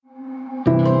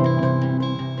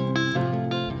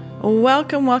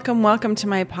Welcome, welcome, welcome to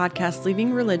my podcast,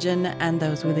 Leaving Religion and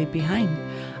Those We Leave Behind.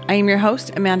 I am your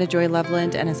host, Amanda Joy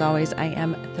Loveland, and as always, I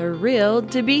am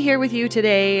thrilled to be here with you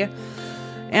today.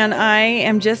 And I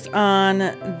am just on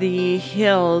the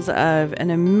heels of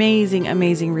an amazing,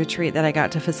 amazing retreat that I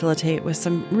got to facilitate with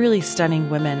some really stunning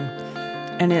women.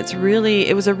 And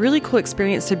it was a really cool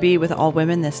experience to be with all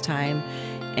women this time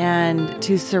and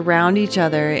to surround each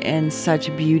other in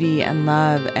such beauty and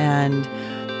love and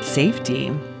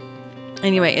safety.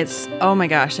 Anyway, oh my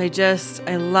gosh,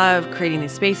 I love creating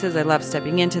these spaces. I love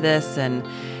stepping into this and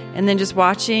then just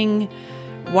watching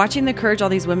the courage all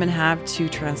these women have to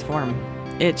transform.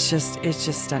 It's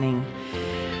just stunning.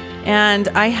 And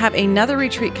I have another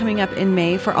retreat coming up in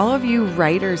May for all of you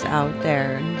writers out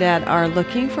there that are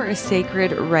looking for a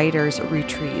sacred writers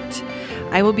retreat.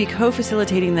 I will be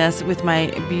co-facilitating this with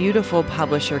my beautiful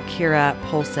publisher, Kira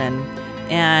Polson.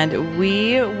 And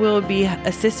we will be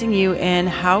assisting you in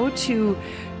how to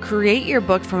create your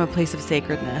book from a place of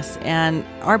sacredness. And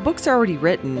our books are already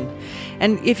written.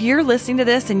 And if you're listening to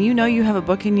this and you know you have a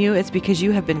book in you, it's because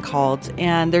you have been called.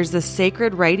 And there's this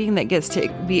sacred writing that gets to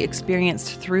be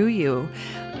experienced through you.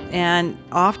 And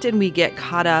often we get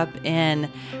caught up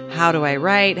in how do I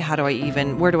write?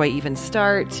 Where do I even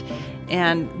start?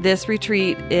 And this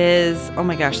retreat is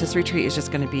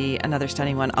just going to be another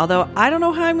stunning one. Although I don't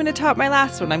know how I'm going to top my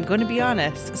last one, I'm going to be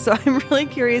honest. So I'm really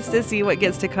curious to see what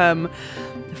gets to come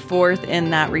forth in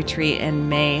that retreat in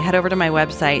May. Head over to my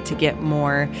website to get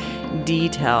more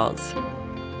details.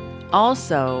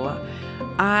 Also,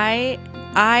 I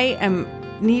am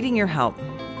needing your help.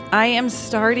 I am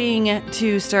starting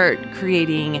to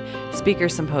creating speaker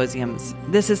symposiums.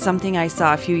 This is something I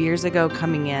saw a few years ago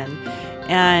coming in.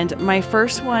 And my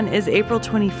first one is April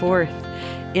 24th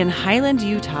in Highland,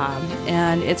 Utah.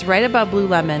 And it's right above Blue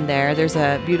Lemon there. There's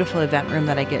a beautiful event room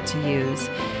that I get to use.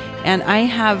 And I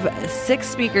have 6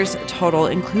 speakers total,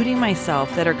 including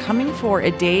myself, that are coming for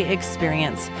a day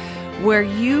experience where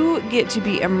you get to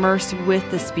be immersed with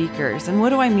the speakers. And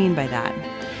what do I mean by that?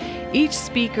 Each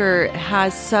speaker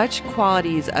has such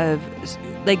qualities of,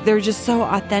 they're just so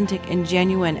authentic and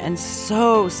genuine and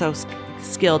so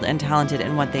skilled and talented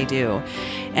in what they do.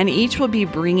 And each will be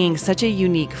bringing such a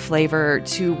unique flavor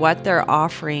to what they're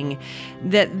offering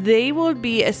that they will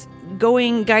be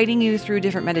guiding you through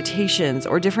different meditations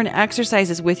or different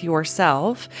exercises with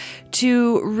yourself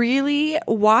to really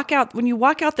when you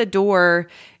walk out the door,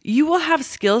 you will have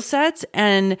skill sets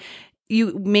and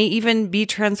you may even be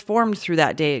transformed through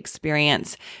that day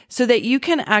experience so that you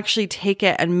can actually take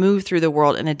it and move through the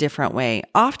world in a different way.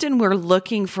 Often we're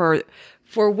looking for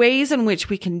ways in which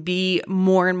we can be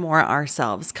more and more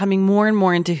ourselves, coming more and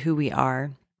more into who we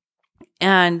are.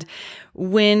 And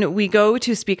when we go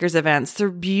to speakers events, they're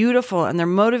beautiful and they're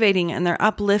motivating and they're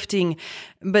uplifting,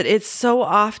 but it's so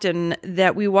often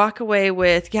that we walk away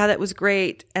with, yeah, that was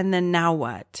great. And then now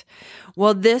what?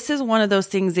 Well, this is one of those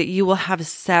things that you will have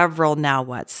several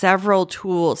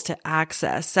tools to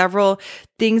access, several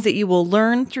things that you will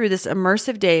learn through this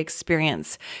immersive day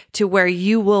experience to where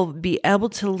you will be able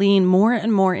to lean more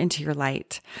and more into your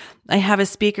light. I have a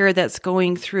speaker that's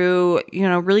going through,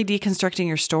 really deconstructing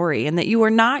your story and that you are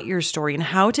not your story and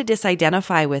how to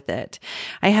disidentify with it.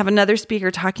 I have another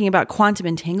speaker talking about quantum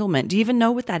entanglement. Do you even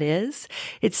know what that is?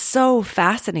 It's so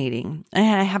fascinating.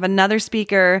 I have another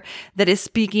speaker that is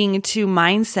speaking to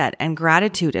mindset and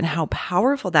gratitude and how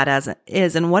powerful that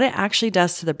is and what it actually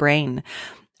does to the brain.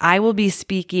 I will be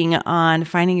speaking on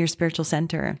finding your spiritual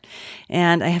center.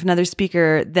 And I have another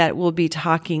speaker that will be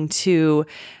talking to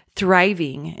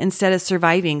thriving instead of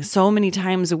surviving. So many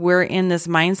times we're in this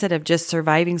mindset of just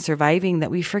surviving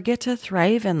that we forget to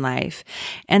thrive in life.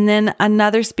 And then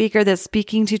another speaker that's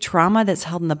speaking to trauma that's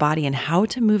held in the body and how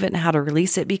to move it and how to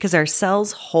release it because our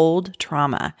cells hold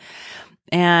trauma.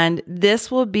 And this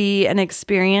will be an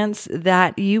experience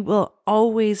that you will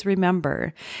always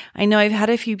remember. I know I've had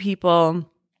a few people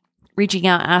reaching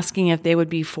out, asking if they would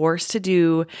be forced to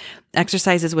do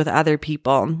exercises with other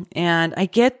people. And I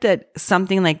get that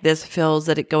something like this feels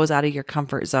that it goes out of your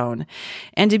comfort zone.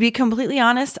 And to be completely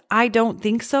honest, I don't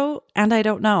think so. And I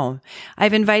don't know.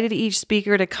 I've invited each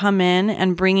speaker to come in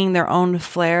and bringing their own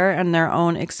flair and their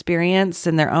own experience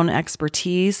and their own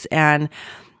expertise. And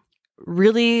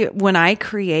really, when I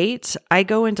create, I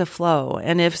go into flow.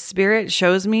 And if spirit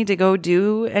shows me to go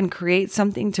do and create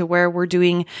something to where we're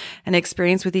doing an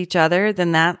experience with each other,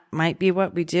 then that might be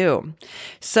what we do.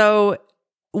 So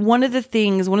one of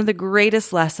the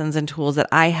greatest lessons and tools that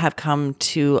I have come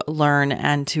to learn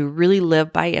and to really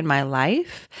live by in my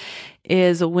life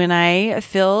is when I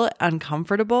feel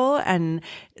uncomfortable and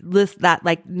that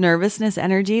like nervousness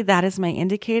energy, that is my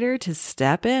indicator to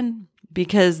step in.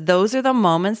 because those are the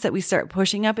moments that we start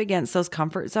pushing up against those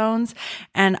comfort zones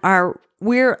and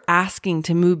we're asking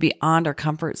to move beyond our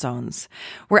comfort zones.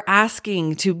 We're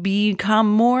asking to become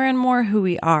more and more who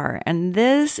we are. And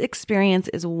this experience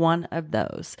is one of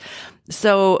those.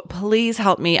 So please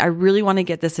help me. I really want to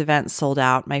get this event sold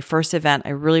out. My first event, I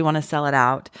really want to sell it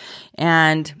out.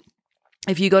 And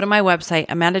if you go to my website,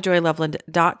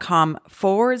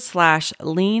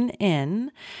 amandajoyloveland.com/lean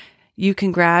in, you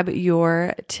can grab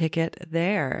your ticket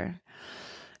there.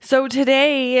 So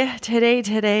today,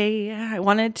 I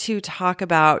wanted to talk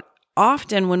about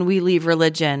often when we leave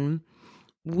religion,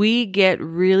 we get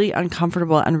really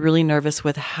uncomfortable and really nervous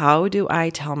with how do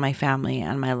I tell my family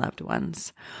and my loved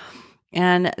ones?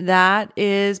 And that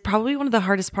is probably one of the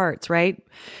hardest parts, right?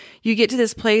 You get to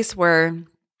this place where,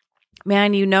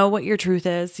 man, you know what your truth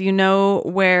is. You know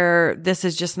where this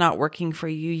is just not working for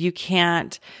you. You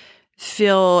can't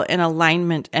feel in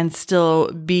alignment and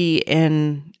still be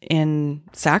in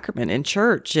sacrament, in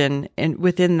church, and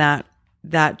within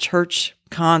that church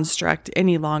construct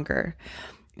any longer.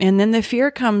 And then the fear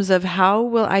comes of how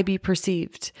will I be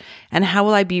perceived and how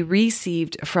will I be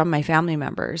received from my family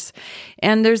members?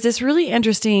 And there's this really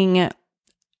interesting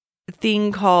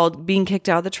thing called being kicked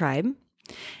out of the tribe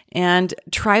and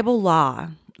tribal law.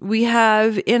 We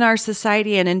have in our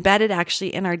society and embedded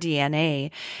actually in our DNA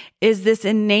is this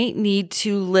innate need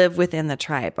to live within the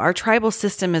tribe. Our tribal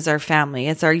system is our family.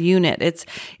 It's our unit.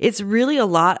 It's really a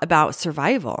lot about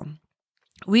survival.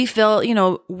 We feel,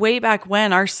 way back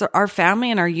when our family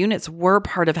and our units were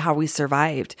part of how we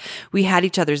survived. We had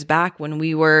each other's back when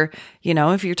we were,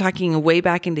 if you're talking way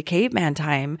back into caveman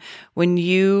time, when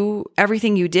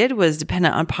everything you did was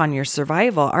dependent upon your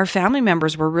survival. Our family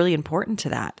members were really important to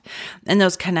that. And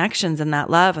those connections and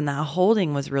that love and that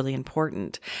holding was really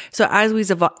important. So as we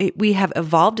have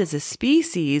evolved as a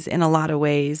species in a lot of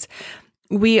ways,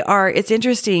 it's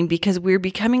interesting because we're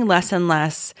becoming less and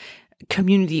less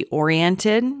community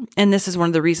oriented. And this is one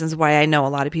of the reasons why I know a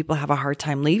lot of people have a hard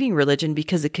time leaving religion,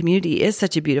 because the community is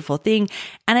such a beautiful thing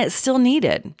and it's still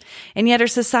needed. And yet our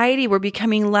society, we're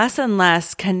becoming less and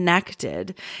less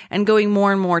connected and going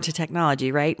more and more to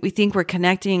technology, right? We think we're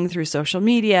connecting through social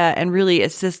media, and really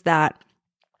it's just that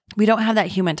we don't have that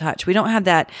human touch. We don't have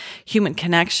that human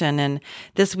connection. And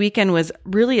this weekend was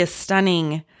really a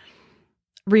stunning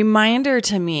reminder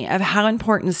to me of how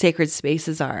important sacred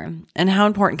spaces are and how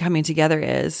important coming together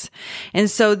is.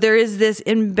 And so there is this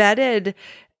embedded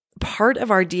part of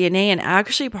our DNA and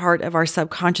actually part of our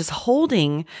subconscious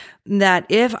holding that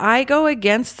if I go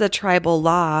against the tribal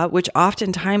law, which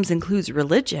oftentimes includes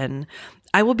religion,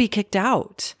 I will be kicked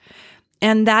out.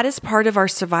 And that is part of our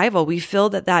survival. We feel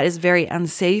that is very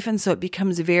unsafe. And so it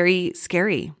becomes very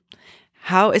scary.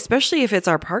 Especially if it's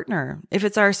our partner, if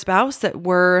it's our spouse that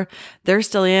they're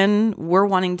still in, we're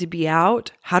wanting to be out.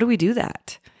 How do we do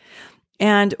that?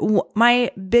 And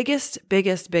my biggest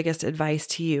advice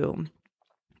to you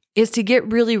is to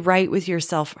get really right with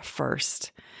yourself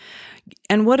first.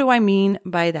 And what do I mean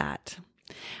by that?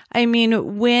 I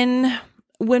mean, when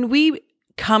we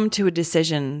come to a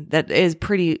decision that is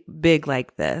pretty big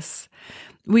like this,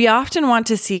 we often want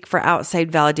to seek for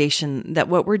outside validation that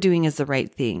what we're doing is the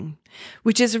right thing,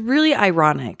 which is really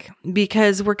ironic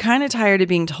because we're kind of tired of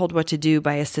being told what to do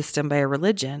by a system, by a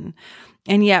religion.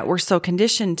 And yet we're so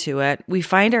conditioned to it. We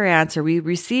find our answer, we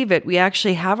receive it. We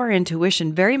actually have our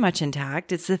intuition very much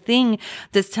intact. It's the thing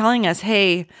that's telling us,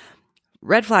 hey,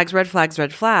 red flags, red flags,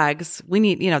 red flags. We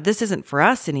need, this isn't for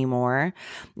us anymore.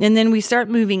 And then we start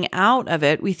moving out of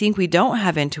it. We think we don't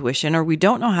have intuition or we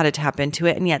don't know how to tap into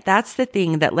it. And yet that's the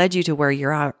thing that led you to where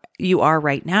you are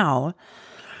right now.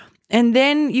 And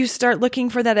then you start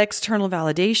looking for that external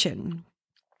validation.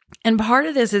 And part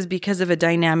of this is because of a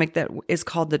dynamic that is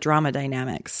called the drama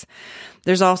dynamics.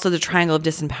 There's also the triangle of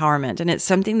disempowerment. And it's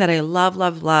something that I love,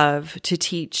 love, love to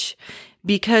teach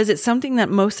because it's something that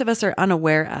most of us are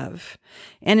unaware of.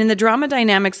 And in the drama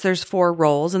dynamics, there's 4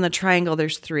 roles. In the triangle,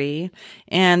 there's 3.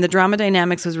 And the drama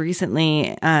dynamics was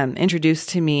recently introduced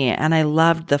to me, and I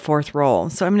loved the 4th role.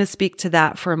 So I'm going to speak to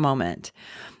that for a moment.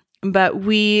 But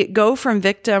we go from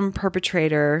victim,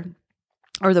 perpetrator,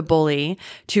 or the bully,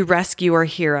 to rescuer,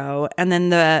 hero, and then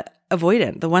the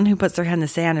avoidant, the one who puts their head in the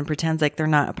sand and pretends like they're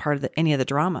not a part of any of the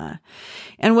drama.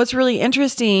 And what's really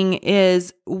interesting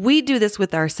is we do this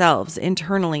with ourselves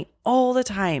internally all the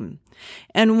time.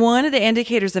 And one of the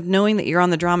indicators of knowing that you're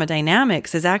on the drama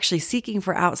dynamics is actually seeking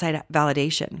for outside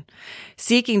validation,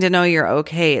 seeking to know you're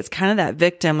okay. It's kind of that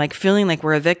victim, like feeling like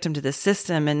we're a victim to the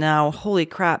system and now, holy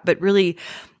crap. But really,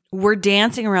 we're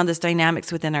dancing around this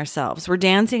dynamics within ourselves. We're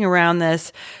dancing around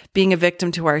this being a victim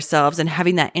to ourselves and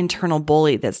having that internal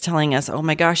bully that's telling us, oh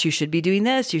my gosh, you should be doing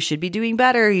this. You should be doing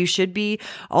better. You should be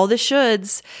all the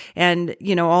shoulds and,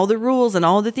 all the rules and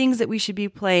all the things that we should be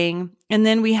playing. And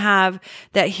then we have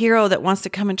that hero that wants to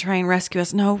come and try and rescue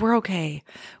us. No, we're okay.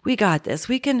 We got this.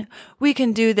 We can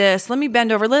do this. Let me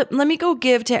bend over. Let me go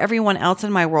give to everyone else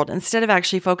in my world instead of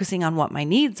actually focusing on what my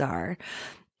needs are.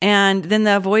 And then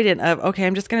the avoidant of, okay,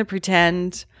 I'm just going to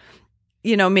pretend,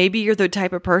 maybe you're the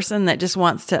type of person that just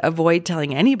wants to avoid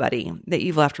telling anybody that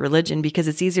you've left religion because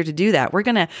it's easier to do that. We're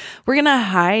going to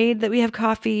hide that we have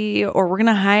coffee, or we're going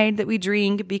to hide that we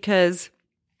drink because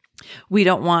we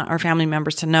don't want our family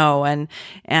members to know.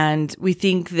 And we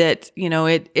think that,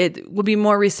 it will be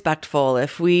more respectful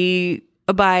if we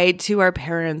abide to our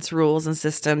parents' rules and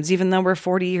systems, even though we're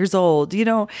 40 years old.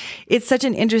 It's such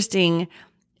an interesting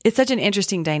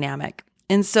dynamic.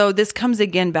 And so this comes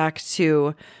again back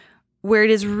to where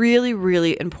it is really,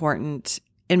 really important,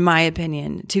 in my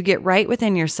opinion, to get right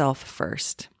within yourself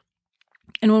first.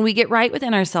 And when we get right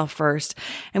within ourselves first,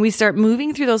 and we start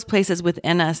moving through those places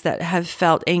within us that have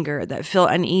felt anger, that feel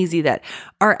uneasy, that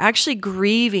are actually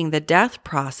grieving the death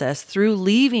process through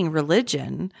leaving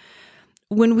religion,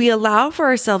 when we allow for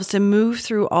ourselves to move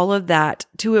through all of that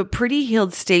to a pretty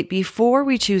healed state before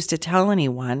we choose to tell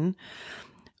anyone,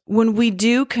 when we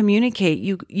do communicate,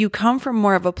 you come from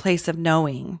more of a place of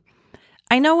knowing.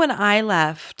 I know when I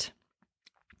left,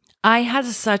 I had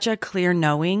such a clear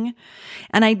knowing,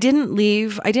 and I didn't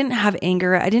leave. I didn't have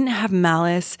anger. I didn't have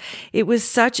malice. It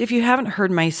was if you haven't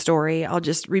heard my story, I'll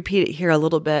just repeat it here a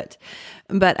little bit.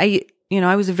 But I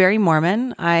was very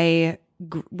Mormon. I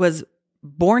was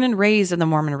born and raised in the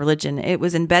Mormon religion. It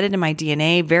was embedded in my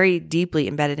DNA, very deeply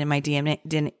embedded in my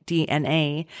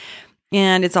DNA.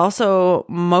 And it's also,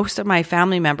 most of my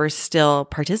family members still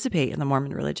participate in the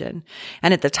Mormon religion.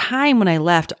 And at the time when I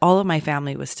left, all of my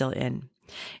family was still in.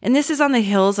 And this is on the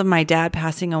heels of my dad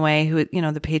passing away, who,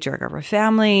 the patriarch of our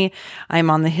family. I'm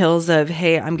on the heels of,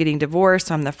 hey, I'm getting divorced.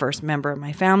 So I'm the first member of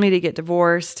my family to get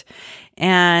divorced.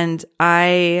 And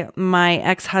my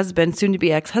ex-husband, soon to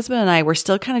be ex-husband, and I were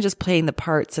still kind of just playing the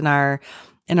parts in our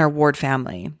Ward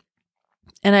family.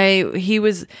 And he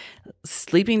was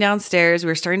sleeping downstairs. We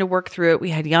were starting to work through it.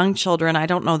 We had young children. At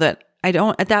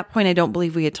that point, I don't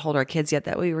believe we had told our kids yet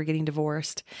that we were getting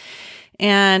divorced.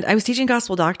 And I was teaching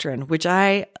gospel doctrine, which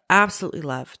I absolutely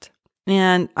loved.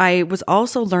 And I was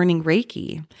also learning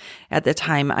Reiki at the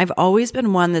time. I've always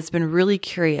been one that's been really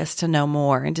curious to know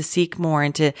more and to seek more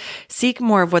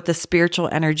of what the spiritual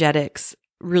energetics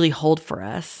really hold for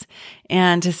us,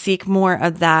 and to seek more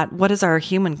of that. What is our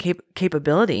human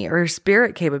capability or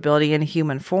spirit capability in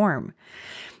human form?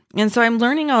 And so I'm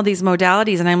learning all these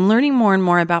modalities, and I'm learning more and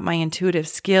more about my intuitive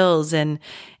skills and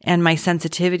my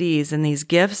sensitivities and these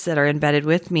gifts that are embedded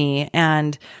with me,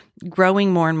 and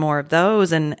growing more and more of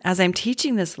those. And as I'm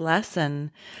teaching this lesson,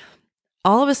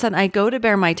 all of a sudden I go to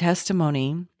bear my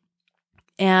testimony.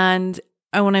 And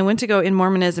when I went to go in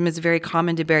Mormonism, it's very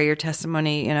common to bear your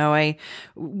testimony.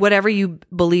 Whatever you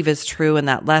believe is true in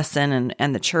that lesson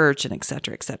and the church and et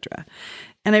cetera, et cetera.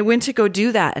 And I went to go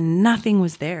do that, and nothing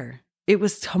was there. It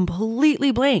was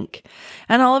completely blank.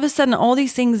 And all of a sudden, all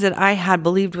these things that I had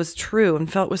believed was true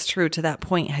and felt was true to that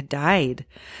point had died.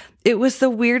 It was the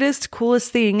weirdest,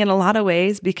 coolest thing in a lot of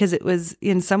ways, because it was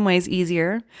in some ways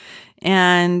easier.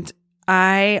 And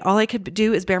all I could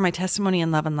do is bear my testimony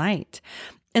in love and light.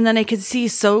 And then I could see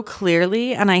so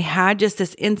clearly, and I had just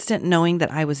this instant knowing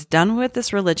that I was done with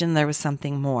this religion. There was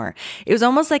something more. It was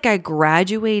almost like I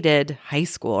graduated high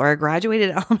school, or I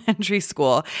graduated elementary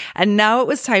school, and now it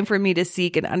was time for me to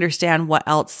seek and understand what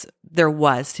else there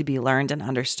was to be learned and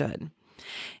understood.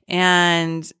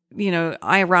 And,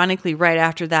 ironically, right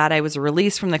after that, I was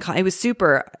released from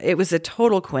it was a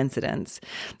total coincidence.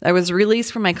 I was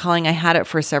released from my calling. I had it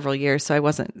for several years, so I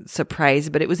wasn't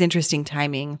surprised, but it was interesting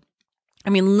timing. I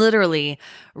mean, literally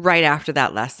right after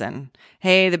that lesson,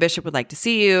 hey, the bishop would like to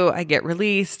see you. I get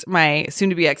released. My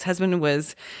soon-to-be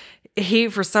ex-husband he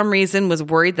for some reason was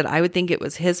worried that I would think it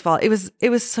was his fault. It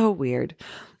was so weird.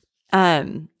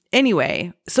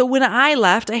 Anyway, so when I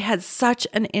left, I had such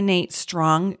an innate,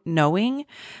 strong knowing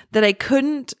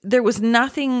that there was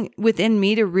nothing within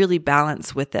me to really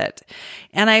balance with it.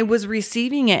 And I was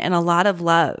receiving it in a lot of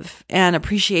love and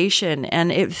appreciation,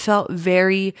 and it felt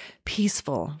very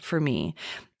peaceful for me.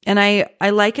 And I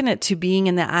liken it to being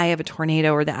in the eye of a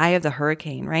tornado or the eye of the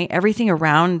hurricane, right? Everything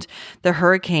around the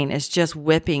hurricane is just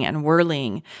whipping and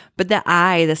whirling, but the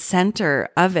eye, the center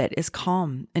of it, is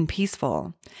calm and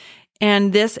peaceful.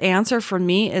 And this answer for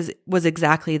me was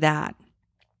exactly that.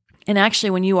 And actually,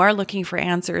 when you are looking for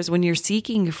answers, when you're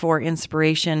seeking for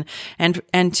inspiration and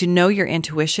to know your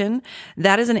intuition,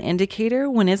 that is an indicator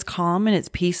when it's calm and it's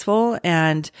peaceful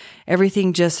and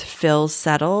everything just feels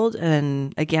settled.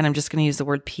 And again, I'm just going to use the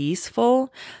word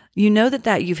peaceful. You know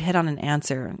that you've hit on an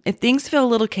answer. If things feel a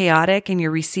little chaotic and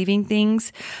you're receiving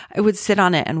things, I would sit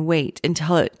on it and wait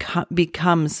until it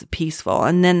becomes peaceful.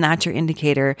 And then that's your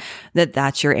indicator that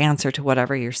that's your answer to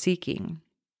whatever you're seeking.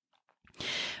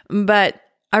 But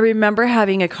I remember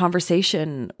having a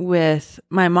conversation with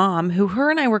my mom, her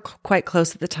and I were quite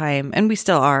close at the time, and we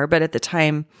still are, but at the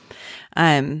time,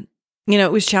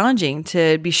 it was challenging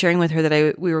to be sharing with her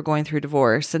that we were going through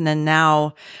divorce. And then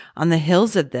now on the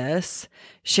heels of this,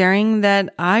 sharing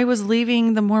that I was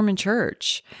leaving the Mormon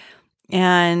church.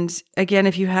 And again,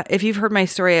 if you've heard my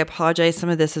story, I apologize. Some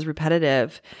of this is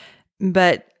repetitive,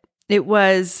 but it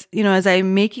was, as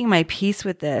I'm making my peace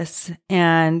with this,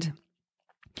 and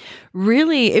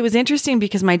really, it was interesting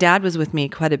because my dad was with me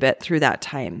quite a bit through that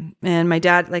time. And my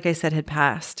dad, like I said, had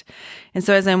passed. And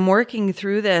so as I'm working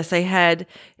through this, I had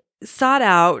sought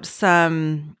out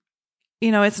some,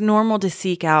 it's normal to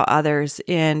seek out others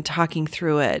in talking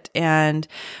through it and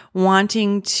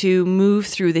wanting to move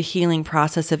through the healing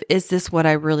process of, is this what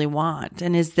I really want?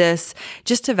 And is this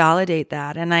just to validate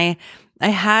that? And I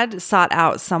had sought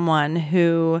out someone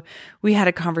who we had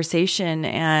a conversation,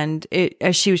 and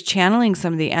as she was channeling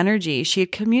some of the energy, she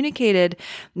had communicated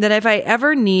that if I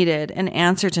ever needed an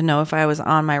answer to know if I was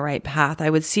on my right path, I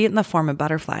would see it in the form of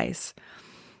butterflies.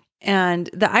 And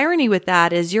the irony with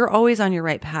that is you're always on your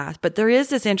right path, but there is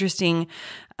this interesting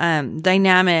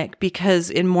dynamic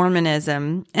because in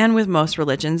Mormonism and with most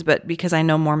religions, but because I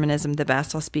know Mormonism the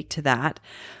best, I'll speak to that.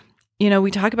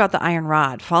 We talk about the iron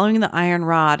rod, following the iron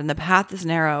rod, and the path is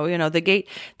narrow. The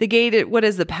gate, what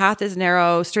is the path is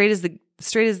narrow, straight is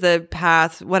the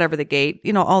path, whatever the gate,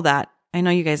 all that. I know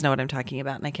you guys know what I'm talking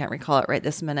about, and I can't recall it right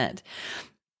this minute.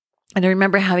 And I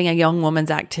remember having a young woman's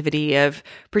activity of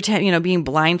being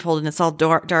blindfolded and it's all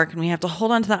dark and we have to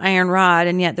hold on to the iron rod.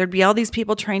 And yet there'd be all these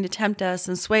people trying to tempt us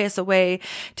and sway us away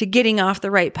to getting off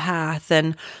the right path.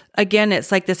 And again,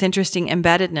 it's like this interesting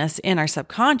embeddedness in our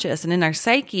subconscious and in our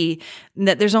psyche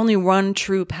that there's only one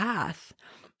true path.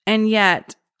 And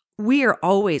yet we are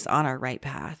always on our right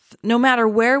path. No matter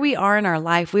where we are in our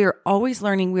life, we are always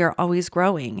learning, we are always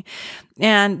growing.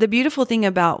 And the beautiful thing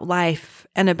about life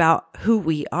and about who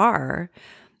we are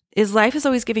is life is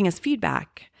always giving us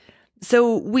feedback.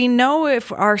 So we know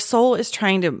if our soul is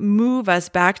trying to move us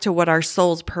back to what our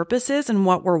soul's purpose is and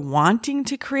what we're wanting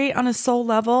to create on a soul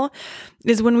level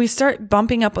is when we start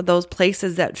bumping up with those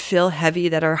places that feel heavy,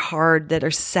 that are hard, that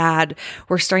are sad,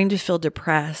 we're starting to feel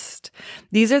depressed.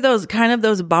 These are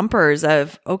those bumpers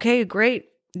of, okay, great.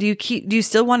 Do you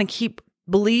still want to keep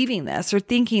believing this or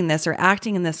thinking this or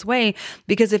acting in this way?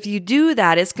 Because if you do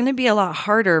that, it's going to be a lot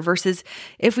harder versus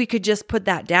if we could just put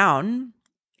that down,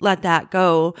 let that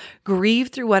go, grieve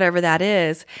through whatever that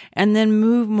is, and then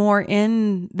move more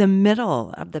in the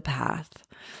middle of the path.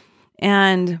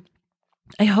 And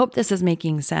I hope this is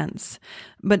making sense.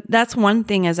 But that's one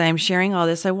thing as I'm sharing all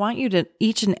this, I want you to,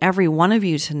 each and every one of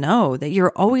you, to know that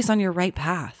you're always on your right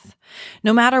path,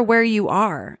 no matter where you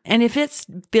are. And if it's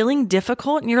feeling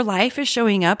difficult and your life is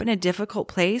showing up in a difficult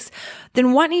place,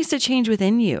 then what needs to change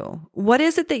within you? What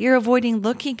is it that you're avoiding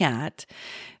looking at?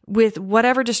 With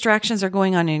whatever distractions are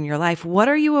going on in your life, what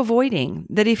are you avoiding?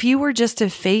 That if you were just to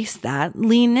face that,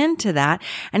 lean into that,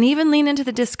 and even lean into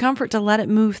the discomfort to let it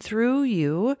move through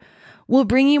you, will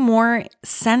bring you more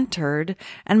centered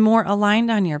and more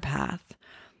aligned on your path.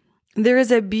 There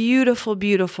is a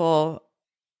beautiful,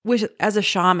 which as a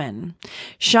shaman,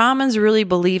 shamans really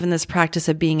believe in this practice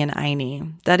of being an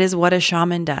Aini. That is what a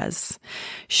shaman does.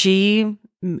 She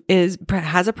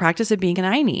has a practice of being an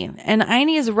Aini. And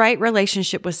Aini is right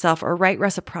relationship with self or right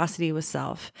reciprocity with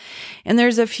self. And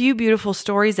there's a few beautiful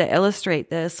stories that illustrate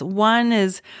this. One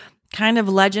is kind of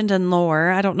legend and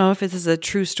lore. I don't know if this is a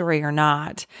true story or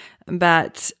not,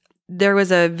 but there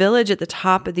was a village at the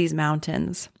top of these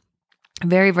mountains,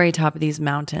 very, very top of these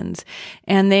mountains,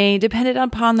 and they depended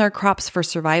upon their crops for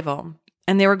survival.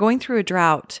 And they were going through a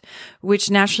drought,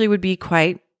 which naturally would be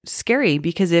quite scary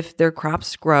because if their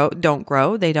crops don't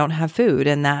grow, they don't have food,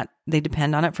 and that they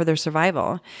depend on it for their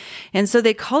survival. And so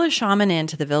they call a shaman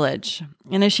into the village.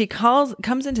 And as she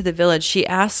comes into the village, she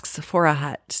asks for a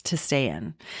hut to stay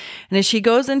in. And as she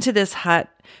goes into this hut,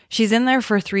 she's in there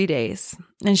for 3 days.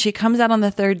 And she comes out on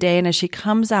the third day. And as she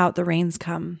comes out, the rains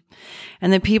come.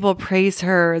 And the people praise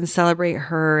her and celebrate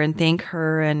her and thank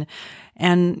her. And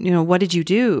what did you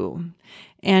do?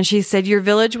 And she said, your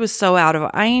village was so out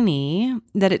of Aini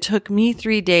that it took me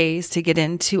 3 days to get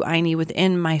into Aini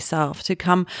within myself, to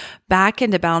come back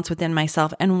into balance within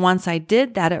myself. And once I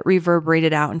did that, it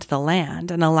reverberated out into the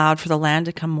land and allowed for the land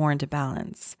to come more into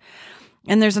balance.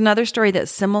 And there's another story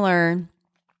that's similar,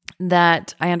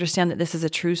 that I understand that this is a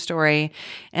true story,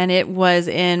 and it was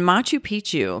in Machu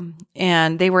Picchu,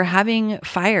 and they were having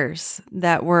fires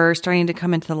that were starting to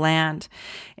come into the land,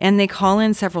 and they call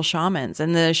in several shamans,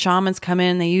 and the shamans come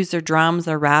in, they use their drums,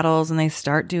 their rattles, and they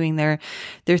start doing their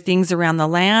things around the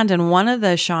land. And one of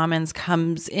the shamans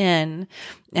comes in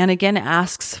and again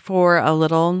asks for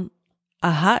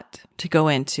a hut to go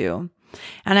into.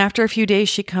 And after a few days,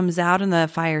 she comes out and the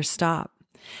fires stop.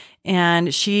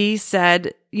 And she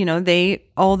said,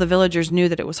 all the villagers knew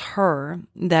that it was her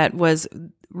that was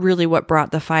really what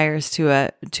brought the fires to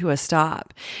a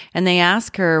stop. And they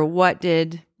asked her, what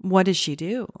did she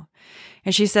do?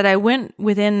 And she said,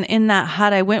 in that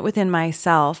hut, I went within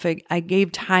myself. I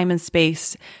gave time and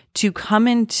space to come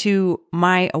into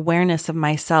my awareness of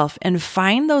myself and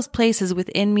find those places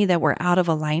within me that were out of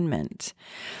alignment.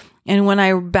 And when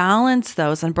I balanced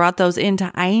those and brought those into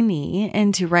Aini,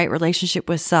 into right relationship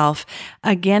with self,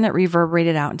 again, it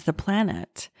reverberated out into the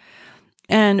planet.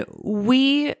 And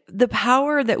the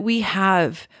power that we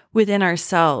have within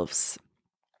ourselves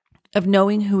of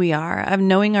knowing who we are, of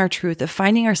knowing our truth, of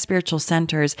finding our spiritual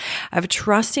centers, of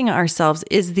trusting ourselves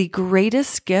is the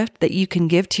greatest gift that you can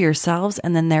give to yourselves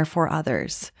and then therefore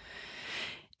others.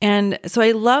 And so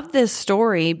I love this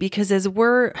story because as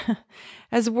we're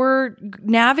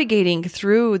navigating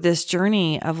through this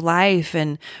journey of life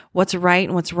and what's right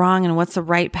and what's wrong and what's the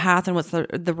right path and what's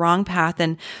the wrong path.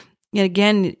 And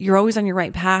again, you're always on your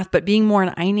right path, but being more in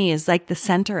Aini is like the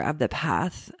center of the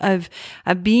path of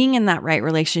being in that right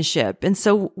relationship. And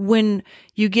so when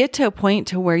you get to a point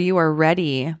to where you are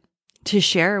ready to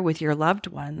share with your loved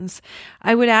ones,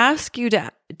 I would ask you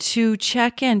to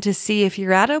check in to see if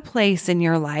you're at a place in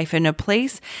your life and a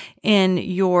place in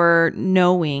your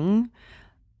knowing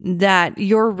that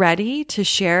you're ready to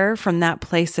share from that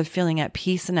place of feeling at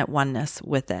peace and at oneness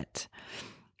with it.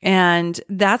 And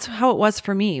that's how it was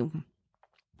for me.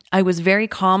 I was very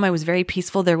calm. I was very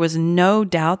peaceful. There was no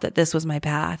doubt that this was my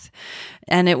path,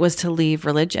 and it was to leave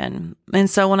religion. And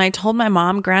so when I told my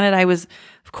mom, granted,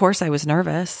 of course I was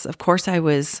nervous. Of course I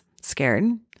was scared.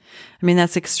 I mean,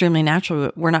 that's extremely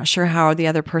natural. We're not sure how the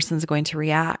other person's going to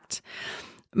react.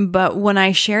 But when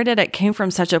I shared it, it came from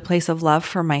such a place of love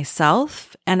for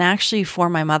myself and actually for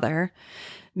my mother,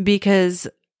 because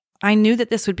I knew that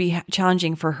this would be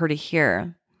challenging for her to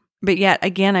hear. But yet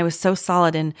again, I was so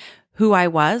solid in who I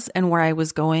was and where I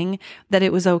was going that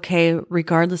it was okay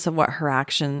regardless of what her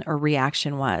action or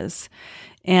reaction was.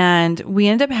 And we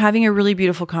ended up having a really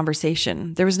beautiful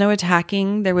conversation. There was no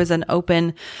attacking. There was an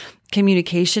open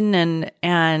communication,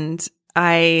 and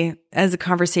as the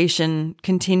conversation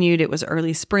continued, it was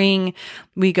early spring.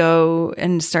 We go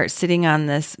and start sitting on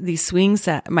my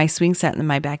swing set in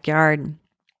my backyard.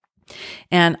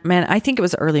 And man, I think it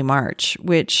was early March,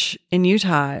 which in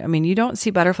Utah, I mean, you don't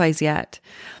see butterflies yet.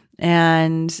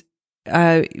 And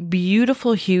a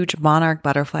beautiful, huge monarch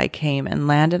butterfly came and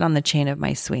landed on the chain of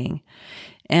my swing.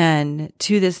 And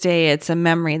to this day, it's a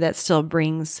memory that still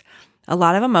brings a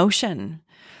lot of emotion.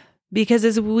 Because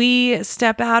as we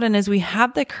step out and as we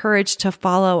have the courage to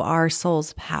follow our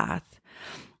soul's path,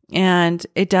 and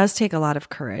it does take a lot of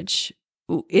courage,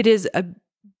 it is a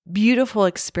beautiful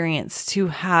experience to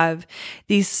have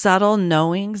these subtle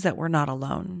knowings that we're not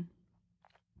alone.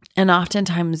 And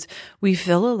oftentimes we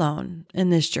feel alone in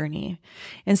this journey.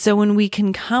 And so when we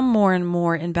can come more and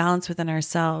more in balance within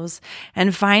ourselves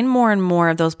and find more and more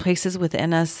of those places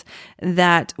within us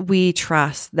that we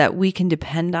trust, that we can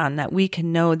depend on, that we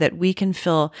can know, that we can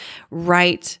feel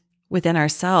right within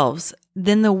ourselves,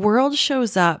 then the world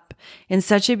shows up in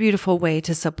such a beautiful way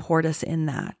to support us in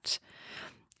that.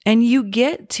 And you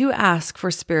get to ask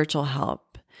for spiritual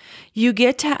help. You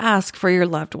get to ask for your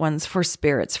loved ones, for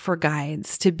spirits, for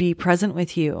guides to be present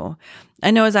with you.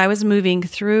 I know as I was moving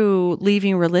through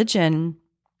leaving religion,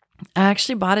 I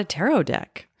actually bought a tarot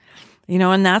deck,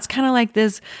 and that's kind of like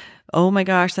this, oh my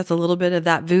gosh, that's a little bit of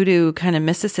that voodoo kind of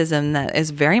mysticism that is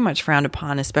very much frowned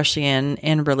upon, especially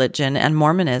in religion and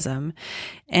Mormonism.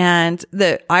 And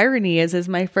the irony is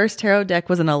my first tarot deck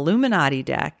was an Illuminati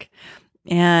deck.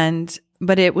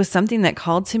 But it was something that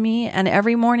called to me, and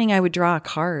every morning I would draw a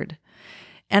card.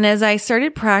 And as I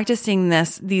started practicing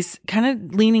these kind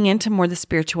of leaning into more the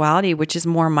spirituality, which is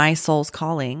more my soul's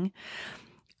calling,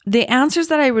 the answers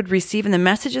that I would receive and the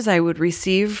messages I would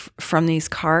receive from these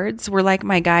cards were like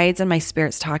my guides and my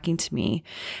spirits talking to me.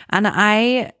 And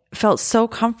I felt so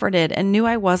comforted and knew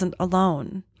I wasn't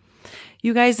alone.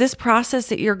 You guys, this process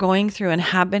that you're going through and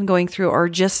have been going through or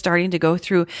just starting to go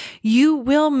through, you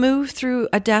will move through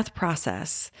a death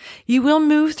process. You will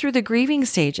move through the grieving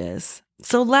stages.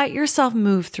 So let yourself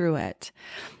move through it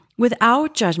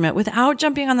without judgment, without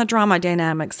jumping on the drama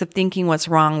dynamics of thinking what's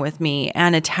wrong with me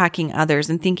and attacking others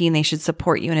and thinking they should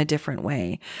support you in a different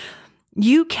way.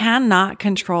 You cannot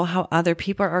control how other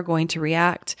people are going to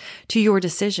react to your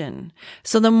decision.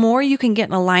 So the more you can get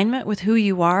in alignment with who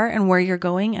you are and where you're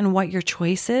going and what your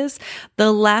choice is,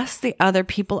 the less the other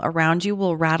people around you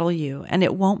will rattle you, and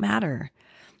it won't matter.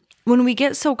 When we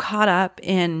get so caught up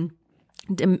in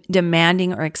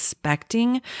demanding or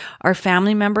expecting our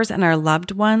family members and our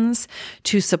loved ones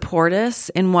to support us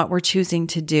in what we're choosing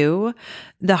to do,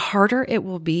 the harder it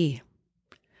will be.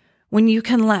 When you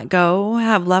can let go,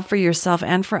 have love for yourself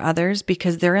and for others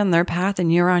because they're on their path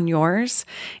and you're on yours.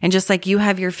 And just like you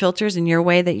have your filters and your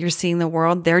way that you're seeing the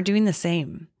world, they're doing the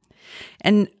same.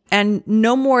 And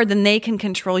no more than they can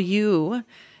control you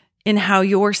in how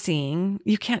you're seeing,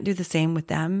 you can't do the same with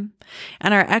them.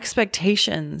 And our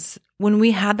expectations, when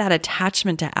we have that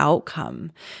attachment to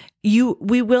outcome, you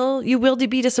will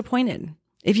be disappointed.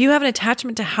 If you have an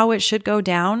attachment to how it should go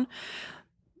down,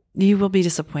 you will be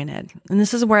disappointed. And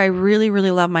this is where I really, really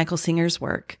love Michael Singer's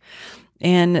work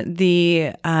and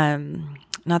the,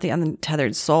 not the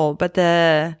Untethered Soul, but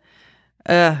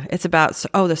it's about,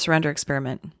 the Surrender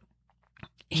Experiment.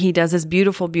 He does this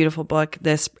beautiful, beautiful book,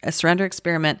 this Surrender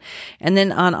Experiment. And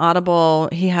then on Audible,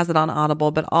 he has it on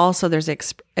Audible, but also there's a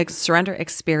Surrender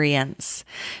Experience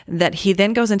that he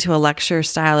then goes into a lecture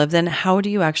style of then how do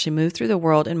you actually move through the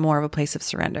world in more of a place of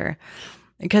surrender?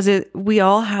 Because we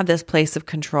all have this place of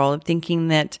control of thinking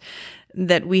that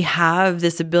we have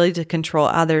this ability to control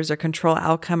others or control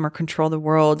outcome or control the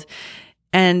world.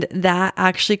 And that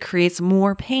actually creates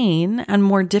more pain and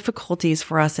more difficulties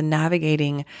for us in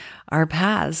navigating our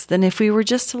paths than if we were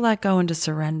just to let go and to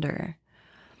surrender.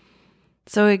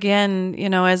 So again,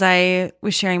 as I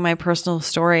was sharing my personal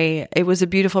story, it was a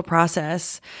beautiful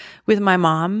process with my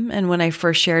mom and when I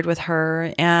first shared with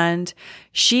her, and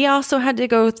she also had to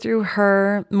go through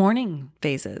her mourning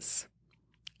phases.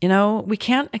 We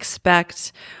can't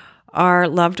expect our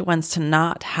loved ones to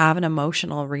not have an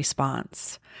emotional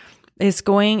response. Death,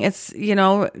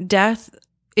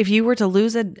 if you were to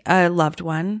lose a loved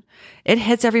one, it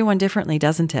hits everyone differently,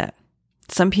 doesn't it?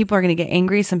 Some people are going to get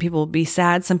angry. Some people will be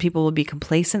sad. Some people will be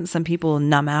complacent. Some people will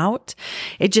numb out.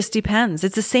 It just depends.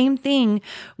 It's the same thing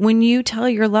when you tell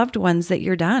your loved ones that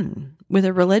you're done with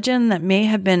a religion that may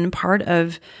have been part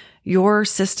of your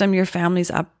system, your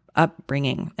family's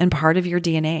upbringing, and part of your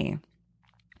DNA.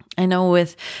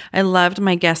 I loved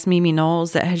my guest Mimi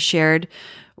Knowles that had shared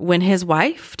when his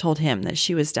wife told him that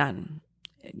she was done.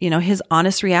 His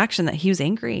honest reaction that he was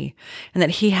angry and that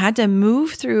he had to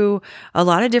move through a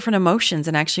lot of different emotions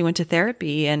and actually went to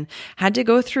therapy and had to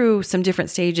go through some different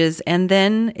stages. And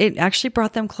then it actually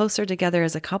brought them closer together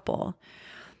as a couple.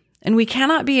 And we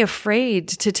cannot be afraid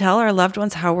to tell our loved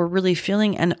ones how we're really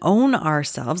feeling and own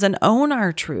ourselves and own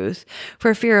our truth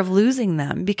for fear of losing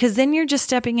them, because then you're just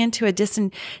stepping into a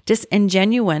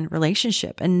disingenuine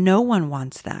relationship, and no one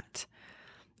wants that.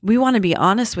 We want to be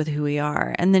honest with who we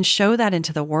are and then show that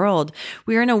into the world.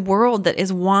 We are in a world that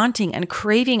is wanting and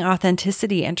craving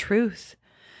authenticity and truth.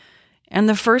 And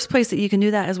the first place that you can do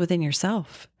that is within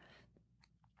yourself.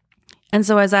 And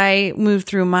so as I moved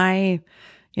through my,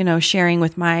 sharing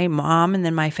with my mom and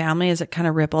then my family as it kind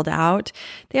of rippled out,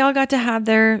 they all got to have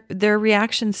their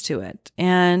reactions to it.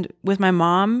 And with my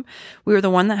mom, we were the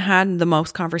one that had the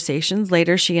most conversations.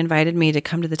 Later, she invited me to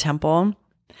come to the temple.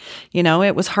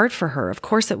 It was hard for her. Of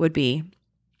course it would be.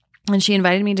 And she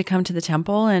invited me to come to the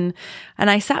temple and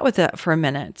I sat with it for a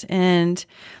minute, and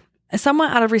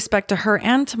somewhat out of respect to her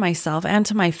and to myself and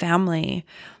to my family,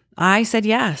 I said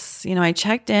yes. I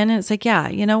checked in and it's like, yeah,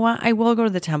 you know what? I will go to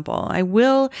the temple. I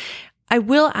will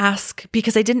ask,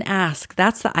 because I didn't ask.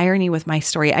 That's the irony with my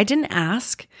story. I didn't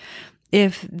ask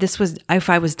if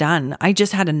I was done. I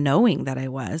just had a knowing that I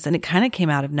was, and it kind of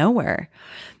came out of nowhere.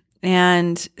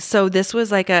 And so this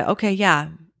was like okay, yeah,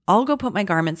 I'll go put my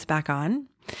garments back on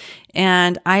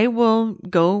and I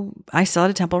still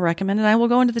had a temple recommended. I will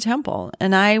go into the temple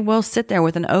and I will sit there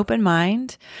with an open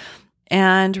mind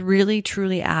and really,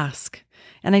 truly ask.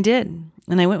 And I did.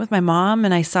 And I went with my mom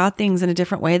and I saw things in a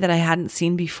different way that I hadn't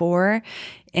seen before.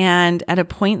 And at a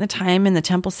point in the time in the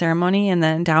temple ceremony and the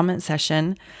endowment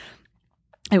session,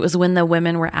 it was when the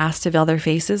women were asked to veil their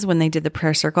faces when they did the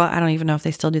prayer circle. I don't even know if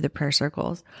they still do the prayer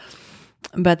circles,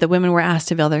 but the women were asked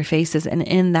to veil their faces. And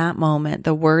in that moment,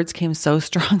 the words came so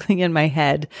strongly in my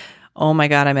head, oh my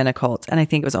God, I'm in a cult. And I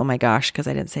think it was, oh my gosh, because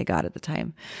I didn't say God at the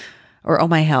time. Or, oh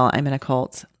my hell, I'm in a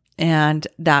cult. And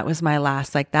that was my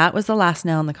last, that was the last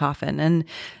nail in the coffin. And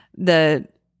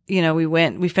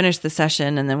we finished the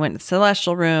session and then went to the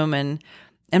celestial room, and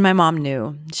my mom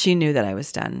knew. She knew that I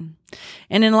was done.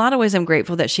 And in a lot of ways, I'm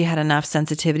grateful that she had enough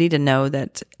sensitivity to know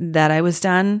that I was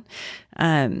done.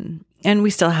 And we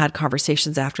still had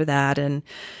conversations after that. And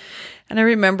I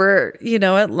remember,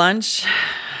 at lunch,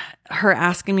 her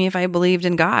asking me if I believed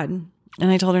in God. And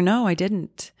I told her, no, I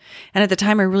didn't. And at the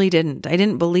time, I really didn't. I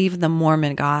didn't believe in the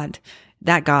Mormon God.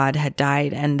 That God had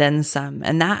died and then some.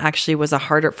 And that actually was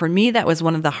for me, that was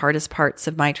one of the hardest parts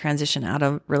of my transition out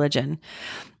of religion,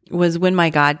 was when my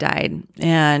God died.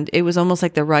 And it was almost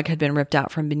like the rug had been ripped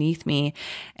out from beneath me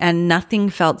and nothing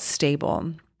felt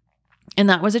stable. And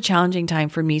that was a challenging time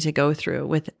for me to go through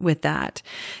with that.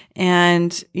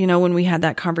 And, when we had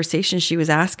that conversation, she was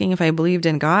asking if I believed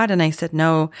in God. And I said,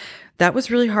 no. That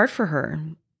was really hard for her.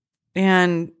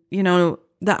 And,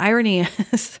 the irony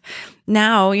is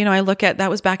now, I look at, that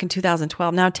was back in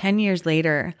 2012. Now, 10 years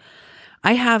later,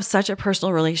 I have such a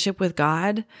personal relationship with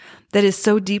God that is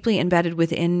so deeply embedded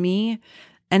within me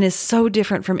and is so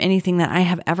different from anything that I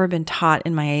have ever been taught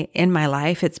in my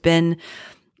life. It's been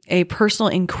a personal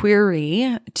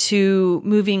inquiry to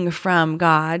moving from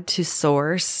God to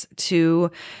source,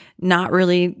 to not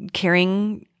really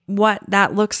caring what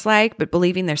that looks like, but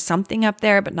believing there's something up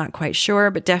there, but not quite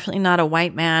sure, but definitely not a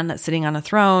white man that's sitting on a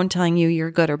throne telling you you're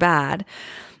good or bad.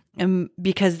 And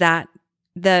because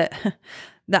the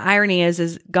irony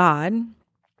is God,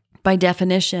 by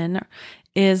definition,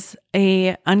 is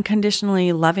a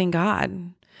unconditionally loving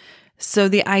God. So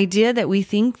the idea that we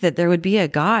think that there would be a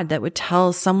God that would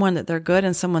tell someone that they're good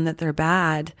and someone that they're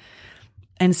bad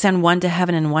and send one to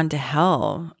heaven and one to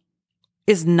hell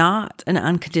is not an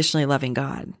unconditionally loving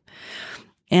God.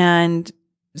 And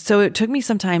so it took me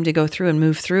some time to go through and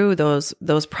move through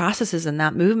those processes and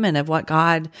that movement of what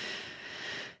God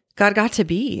got to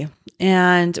be.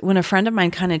 And when a friend of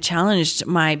mine kind of challenged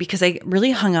because I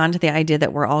really hung on to the idea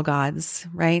that we're all gods,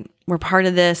 right? We're part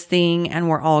of this thing and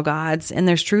we're all gods, and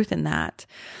there's truth in that.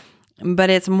 But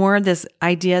it's more this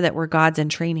idea that we're gods in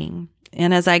training.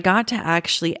 And as I got to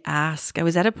actually ask, I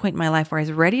was at a point in my life where I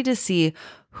was ready to see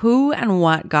who and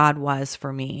what God was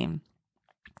for me.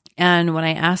 And when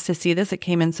I asked to see this, it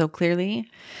came in so clearly.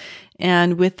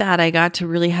 And with that, I got to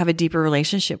really have a deeper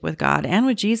relationship with God and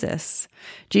with Jesus.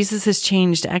 Jesus has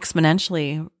changed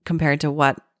exponentially compared to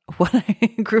what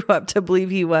I grew up to believe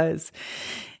he was.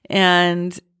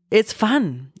 And it's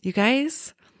fun, you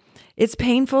guys. It's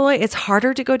painful. It's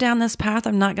harder to go down this path.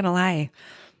 I'm not going to lie.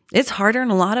 It's harder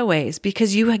in a lot of ways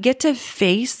because you get to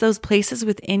face those places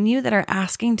within you that are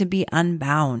asking to be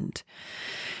unbound.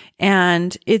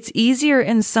 And it's easier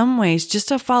in some ways just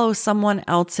to follow someone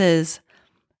else's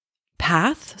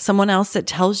path, someone else that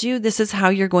tells you this is how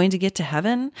you're going to get to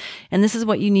heaven. And this is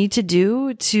what you need to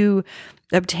do to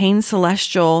obtain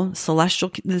the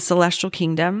celestial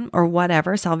kingdom or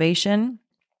whatever, salvation.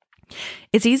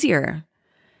 It's easier.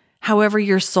 However,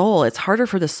 your soul, it's harder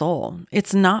for the soul.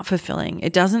 It's not fulfilling.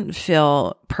 It doesn't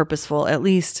feel purposeful, at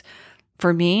least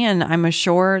for me. And I'm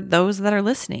sure those that are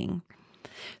listening.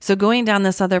 So going down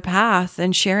this other path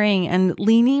and sharing and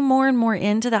leaning more and more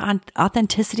into the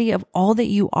authenticity of all that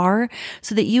you are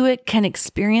so that you can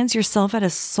experience yourself at a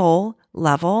soul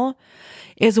level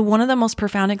is one of the most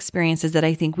profound experiences that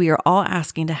I think we are all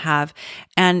asking to have.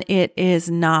 And it is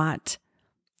not,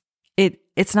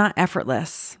 it's not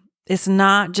effortless. It's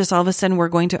not just all of a sudden we're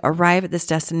going to arrive at this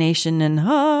destination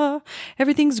and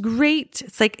everything's great.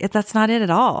 It's that's not it at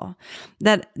all.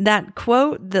 That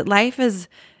quote that life is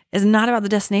not about the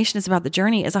destination, it's about the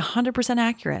journey is 100%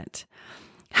 accurate.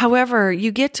 However,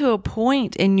 you get to a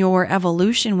point in your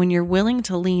evolution when you're willing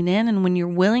to lean in and when you're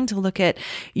willing to look at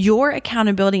your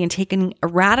accountability and taking a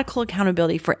radical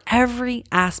accountability for every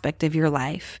aspect of your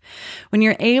life. When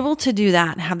you're able to do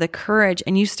that and have the courage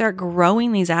and you start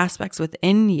growing these aspects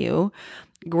within you,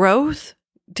 growth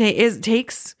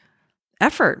takes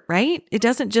effort, right? It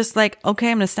doesn't just okay,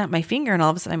 I'm going to snap my finger and all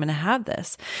of a sudden I'm going to have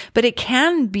this. But it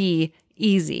can be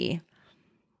easy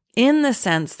in the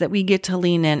sense that we get to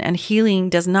lean in, and healing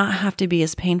does not have to be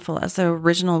as painful as the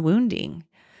original wounding.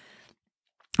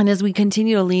 And as we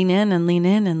continue to lean in and lean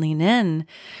in and lean in,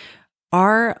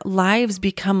 our lives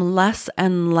become less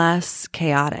and less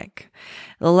chaotic,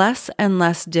 less and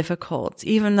less difficult,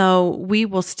 even though we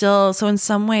will still, so in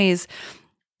some ways,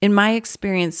 in my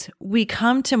experience, we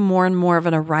come to more and more of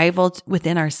an arrival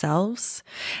within ourselves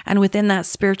and within that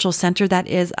spiritual center that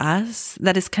is us,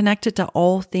 that is connected to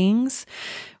all things.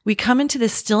 We come into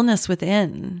this stillness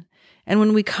within, And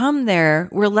when we come there,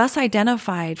 we're less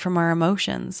identified from our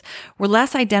emotions. We're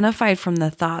less identified from the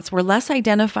thoughts. We're less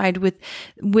identified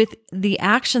with the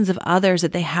actions of others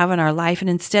that they have in our life. And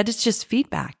instead, it's just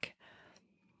feedback.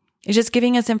 It's just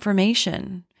giving us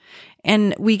information.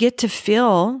 And we get to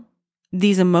feel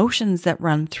these emotions that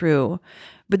run through,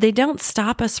 but they don't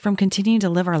stop us from continuing to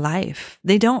live our life.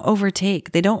 They don't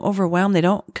overtake. They don't overwhelm. They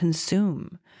don't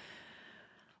consume.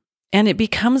 And it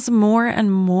becomes more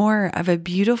and more of a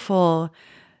beautiful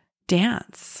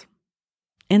dance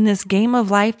in this game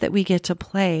of life that we get to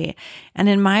play. And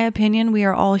in my opinion, we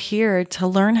are all here to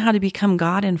learn how to become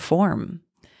God in form.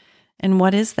 And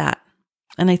what is that?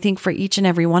 And I think for each and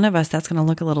every one of us, that's going to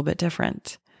look a little bit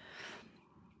different.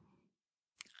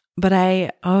 But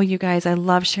you guys, I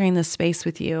love sharing this space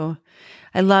with you.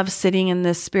 I love sitting in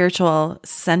this spiritual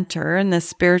center, in this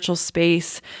spiritual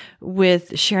space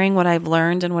with sharing what I've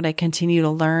learned and what I continue to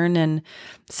learn, and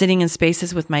sitting in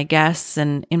spaces with my guests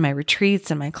and in my retreats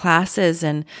and my classes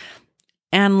and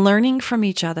learning from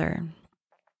each other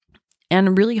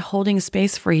and really holding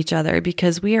space for each other,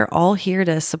 because we are all here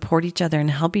to support each other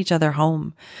and help each other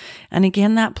home. And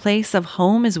again, that place of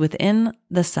home is within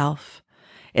the self.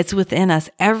 It's within us.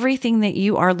 Everything that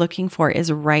you are looking for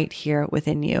is right here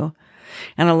within you.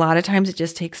 And a lot of times it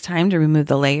just takes time to remove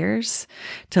the layers,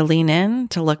 to lean in,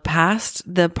 to look past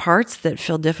the parts that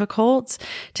feel difficult,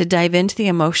 to dive into the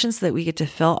emotions so that we get to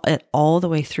feel it all the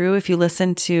way through. If you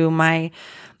listen to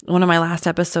one of my last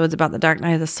episodes about the dark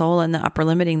night of the soul and the upper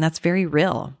limiting, that's very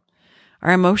real.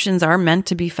 Our emotions are meant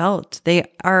to be felt.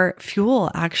 They are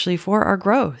fuel actually for our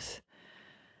growth.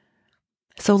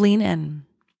 So lean in.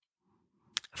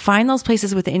 Find those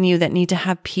places within you that need to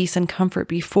have peace and comfort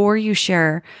before you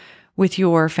share with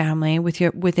your family,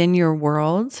 within your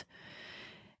world.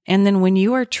 And then when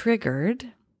you are triggered,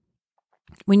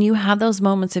 when you have those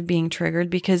moments of being triggered,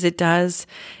 because it's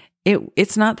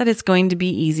not that it's going to be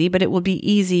easy, but it will be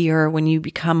easier when you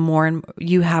become more and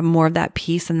you have more of that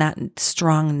peace and that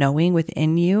strong knowing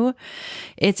within you.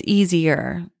 It's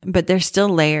easier, but there's still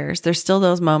layers. There's still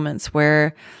those moments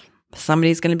where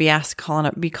somebody's going to be asked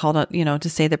be called up, to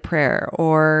say the prayer,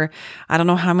 or I don't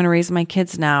know how I'm going to raise my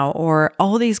kids now, or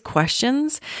all these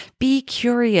questions. Be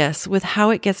curious with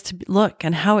how it gets to look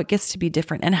and how it gets to be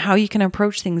different and how you can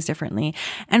approach things differently.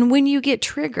 And when you get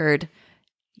triggered,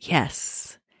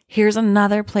 yes, here's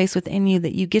another place within you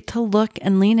that you get to look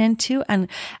and lean into and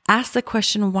ask the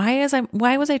question, why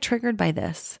was I triggered by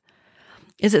this?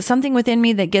 Is it something within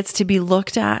me that gets to be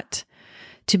looked at,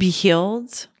 to be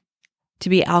healed, to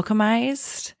be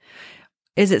alchemized?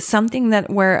 Is it something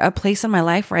where a place in my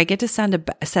life where I get to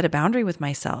set a boundary with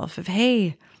myself of,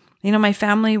 hey, my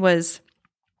family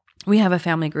we have a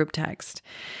family group text,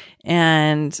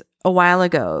 and a while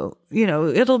ago,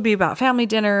 it'll be about family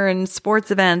dinner and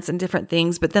sports events and different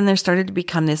things. But then there started to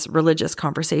become this religious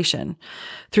conversation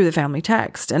through the family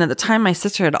text. And at the time, my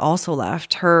sister had also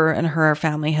left. Her and her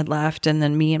family had left. And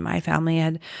then me and my family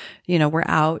had, were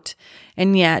out.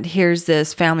 And yet here's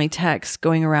this family text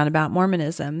going around about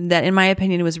Mormonism that, in my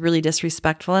opinion, was really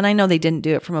disrespectful. And I know they didn't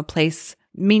do it from a place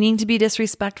meaning to be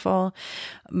disrespectful,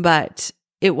 but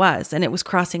it was, and it was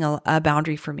crossing a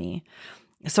boundary for me.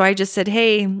 So I just said,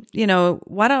 hey,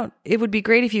 it would be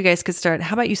great if you guys could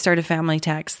how about you start a family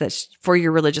text that's for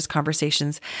your religious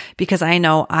conversations? Because I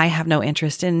know I have no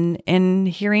interest in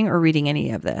hearing or reading any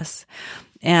of this.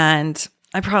 And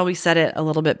I probably said it a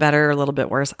little bit better, a little bit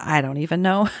worse. I don't even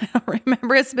know. I don't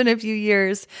remember. It's been a few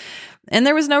years. And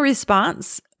there was no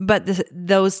response, but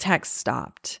those texts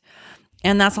stopped.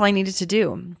 And that's all I needed to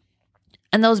do.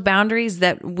 And those boundaries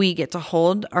that we get to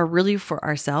hold are really for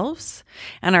ourselves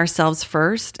and ourselves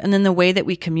first. And then the way that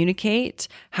we communicate,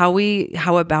 how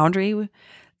a boundary,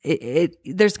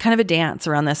 there's kind of a dance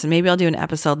around this. And maybe I'll do an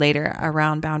episode later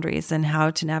around boundaries and how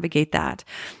to navigate that.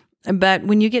 But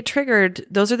when you get triggered,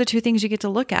 those are the two things you get to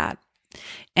look at.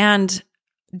 And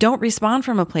don't respond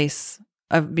from a place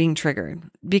of being triggered,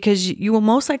 because you will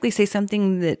most likely say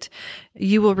something that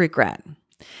you will regret.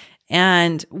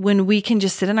 And when we can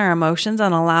just sit in our emotions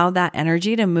and allow that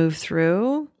energy to move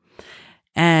through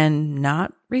and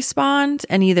not respond,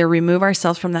 and either remove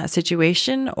ourselves from that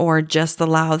situation or just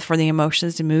allow for the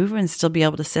emotions to move and still be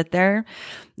able to sit there,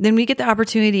 then we get the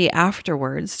opportunity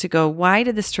afterwards to go, why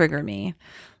did this trigger me?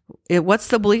 What's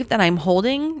the belief that I'm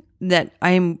holding that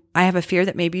I have a fear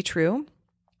that may be true?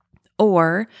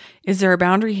 Or is there a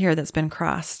boundary here that's been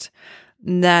crossed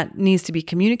that needs to be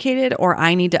communicated, or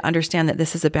I need to understand that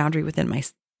this is a boundary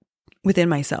within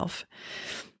myself?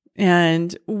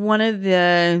 And one of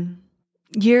the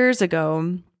years ago,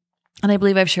 and I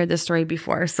believe I've shared this story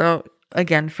before, so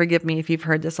again, forgive me if you've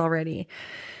heard this already,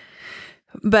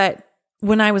 but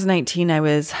when I was 19, I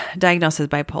was diagnosed with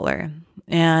bipolar,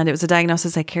 and it was a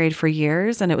diagnosis I carried for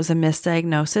years, and it was a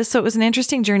misdiagnosis. So it was an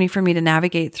interesting journey for me to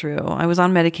navigate through. I was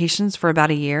on medications for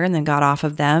about a year and then got off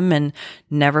of them and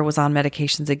never was on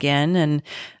medications again.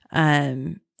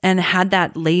 And had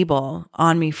that label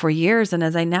on me for years. And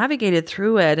as I navigated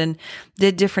through it and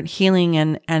did different healing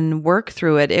and work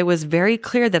through it, it was very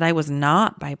clear that I was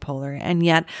not bipolar. And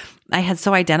yet I had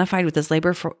so identified with this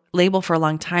label for a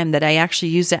long time that I actually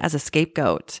used it as a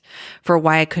scapegoat for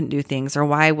why I couldn't do things or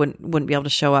why I wouldn't be able to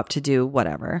show up to do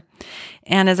whatever.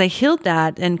 And as I healed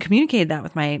that and communicated that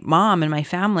with my mom and my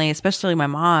family, especially my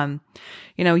mom,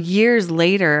 years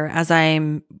later, as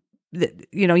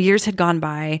years had gone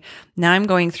by. Now I'm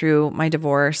going through my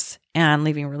divorce and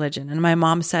leaving religion. And my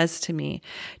mom says to me,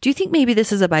 "Do you think maybe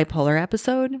this is a bipolar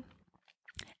episode?"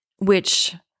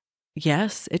 Which,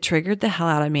 yes, it triggered the hell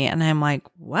out of me. And I'm like,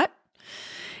 what?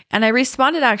 And I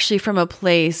responded actually from a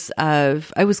place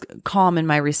of, I was calm in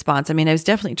my response. I mean, I was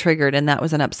definitely triggered, and that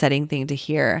was an upsetting thing to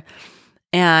hear.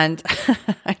 And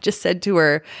I just said to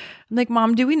her, I'm like,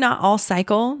 "Mom, do we not all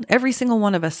cycle? Every single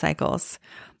one of us cycles.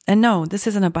 And no, this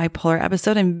isn't a bipolar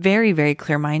episode. I'm very, very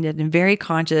clear-minded and very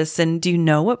conscious. And do you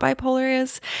know what bipolar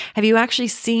is? Have you actually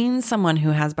seen someone who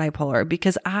has bipolar?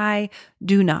 Because I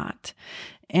do not."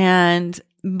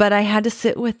 But I had to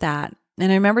sit with that.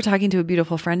 And I remember talking to a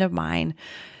beautiful friend of mine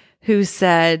who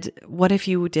said, "What if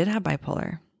you did have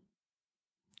bipolar?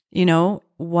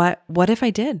 What if I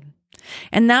did?"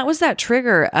 And that was that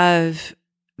trigger of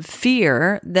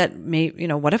fear that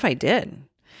what if I did?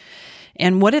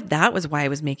 And what if that was why I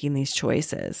was making these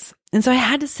choices? And so I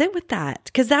had to sit with that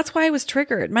because that's why I was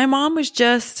triggered. My mom was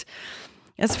just,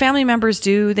 as family members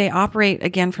do, they operate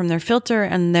again from their filter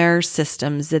and their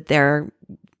systems that they're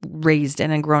raised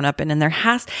in and grown up in. And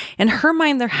in her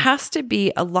mind, there has to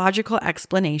be a logical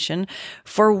explanation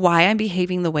for why I'm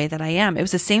behaving the way that I am. It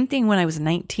was the same thing when I was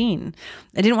 19.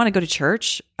 I didn't want to go to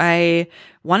church. I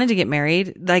wanted to get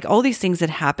married. Like all these things had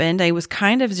happened. I was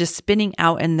kind of just spinning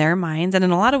out in their minds. And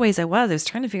in a lot of ways I was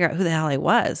trying to figure out who the hell I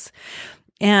was.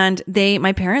 And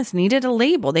my parents needed a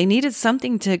label. They needed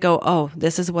something to go, "Oh,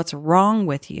 this is what's wrong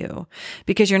with you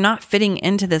because you're not fitting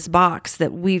into this box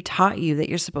that we've taught you that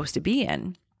you're supposed to be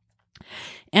in."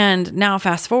 And now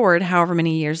fast forward however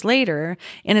many years later,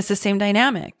 and it's the same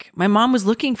dynamic. My mom was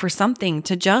looking for something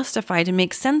to justify, to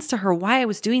make sense to her why I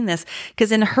was doing this,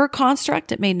 because in her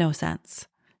construct, it made no sense.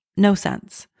 No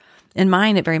sense. In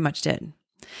mine, it very much did.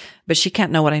 But she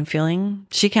can't know what I'm feeling.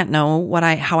 She can't know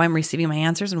how I'm receiving my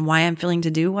answers and why I'm feeling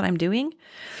to do what I'm doing.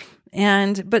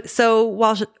 But so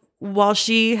while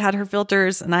she had her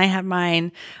filters and I had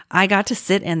mine, I got to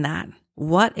sit in that.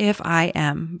 What if I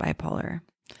am bipolar?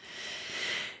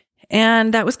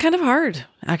 And that was kind of hard,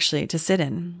 actually, to sit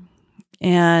in.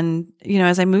 And,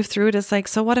 as I moved through it, it's like,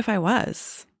 so what if I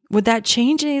was? Would that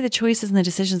change any of the choices and the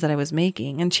decisions that I was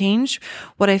making and change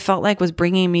what I felt like was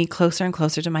bringing me closer and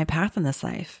closer to my path in this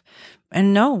life?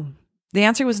 And no, the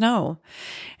answer was no.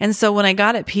 And so when I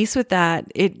got at peace with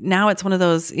that, now it's one of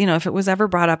those, if it was ever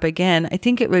brought up again, I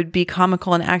think it would be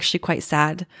comical and actually quite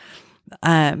sad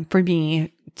for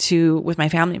me with my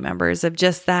family members, of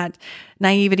just that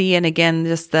naivety. And again,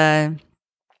 just a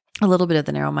little bit of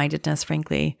the narrow-mindedness,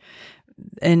 frankly,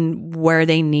 and where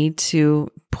they need to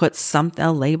put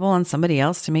a label on somebody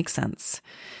else to make sense.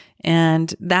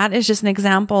 And that is just an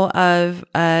example of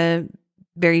a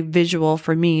very visual,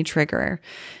 for me, trigger.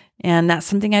 And that's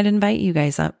something I'd invite you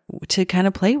guys up to kind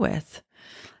of play with.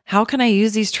 How can I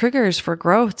use these triggers for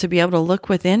growth to be able to look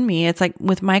within me? It's like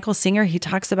with Michael Singer, he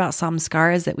talks about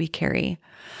samskaras that we carry.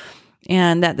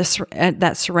 And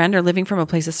that surrender, living from a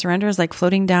place of surrender, is like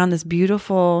floating down this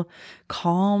beautiful,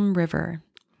 calm river.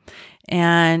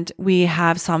 And we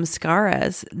have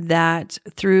samskaras that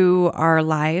through our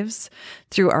lives,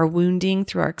 through our wounding,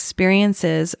 through our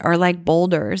experiences, are like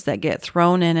boulders that get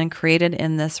thrown in and created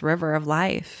in this river of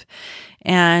life.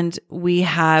 And we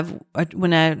have,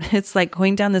 it's like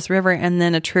going down this river and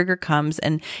then a trigger comes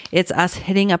and it's us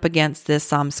hitting up against this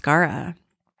samskara.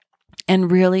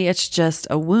 And really, it's just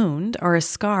a wound or a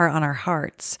scar on our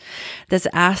hearts that's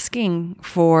asking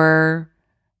for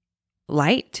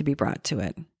light to be brought to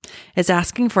it. It's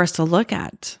asking for us to look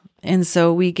at. And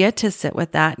so we get to sit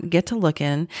with that, get to look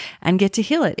in, and get to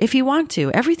heal it if you want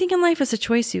to. Everything in life is a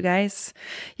choice, you guys.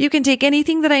 You can take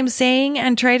anything that I'm saying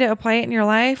and try to apply it in your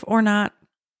life or not.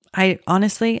 I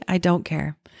don't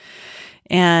care.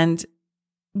 And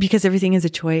because everything is a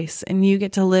choice, and you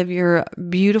get to live your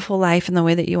beautiful life in the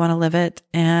way that you want to live it.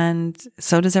 And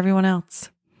so does everyone else.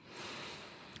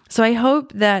 So I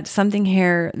hope that something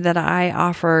here that I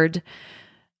offered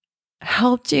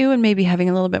helped you in maybe having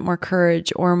a little bit more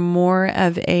courage or more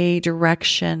of a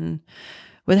direction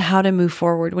with how to move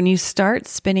forward. When you start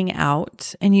spinning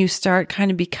out and you start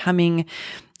kind of becoming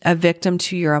a victim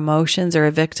to your emotions or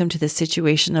a victim to the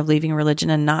situation of leaving religion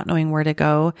and not knowing where to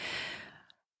go,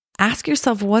 ask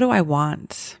yourself, what do I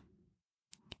want?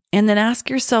 And then ask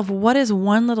yourself, what is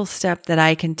one little step that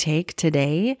I can take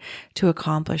today to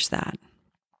accomplish that?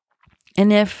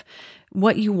 And if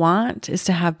what you want is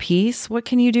to have peace, what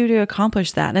can you do to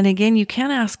accomplish that? And again, you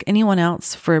can't ask anyone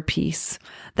else for peace.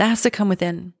 That has to come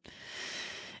within.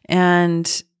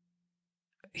 And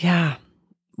yeah,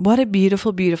 what a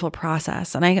beautiful, beautiful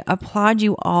process. And I applaud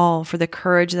you all for the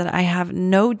courage that I have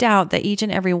no doubt that each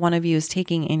and every one of you is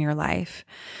taking in your life.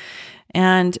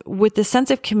 And with the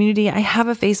sense of community, I have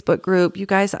a Facebook group. You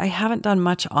guys, I haven't done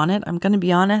much on it. I'm going to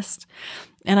be honest.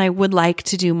 And I would like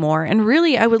to do more. And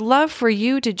really, I would love for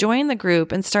you to join the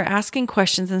group and start asking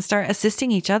questions and start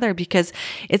assisting each other, because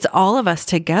it's all of us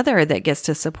together that gets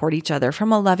to support each other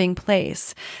from a loving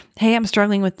place. Hey, I'm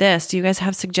struggling with this. Do you guys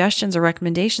have suggestions or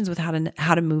recommendations with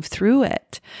how to move through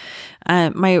it?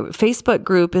 My Facebook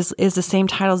group is the same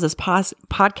title as this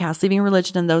podcast, Leaving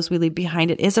Religion and Those We Leave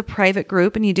Behind. It is a private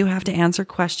group, and you do have to answer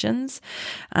questions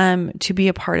to be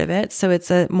a part of it. So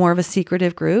it's more of a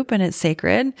secretive group, and it's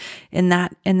sacred in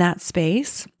that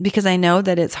space, because I know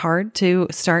that it's hard to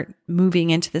start moving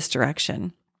into this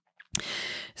direction.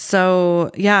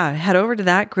 So yeah, head over to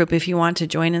that group if you want to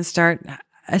join and start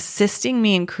assisting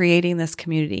me in creating this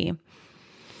community.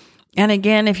 And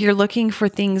again, if you're looking for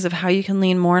things of how you can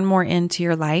lean more and more into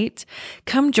your light,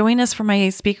 come join us for my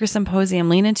speaker symposium,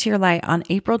 Lean Into Your Light, on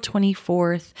April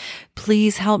 24th.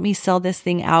 Please help me sell this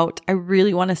thing out. I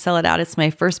really want to sell it out. It's my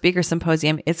first speaker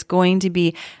symposium. It's going to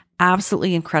be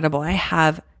absolutely incredible. I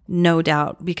have no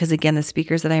doubt, because again, the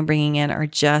speakers that I'm bringing in are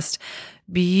just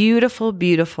beautiful,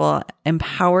 beautiful,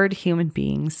 empowered human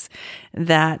beings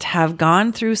that have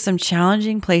gone through some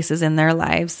challenging places in their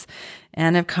lives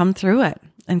and have come through it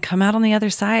and come out on the other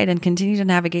side and continue to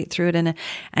navigate through it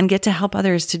and get to help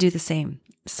others to do the same.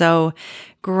 So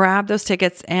grab those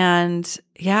tickets, and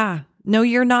yeah, no,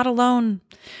 you're not alone.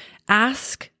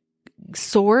 Ask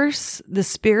source, the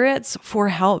spirits, for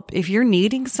help. If you're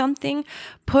needing something,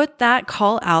 put that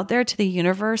call out there to the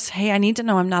universe. Hey, I need to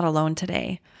know I'm not alone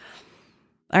today.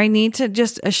 I need to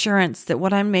just assurance that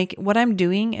what I'm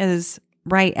doing is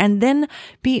right. And then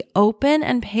be open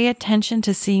and pay attention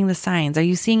to seeing the signs. Are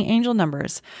you seeing angel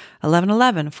numbers?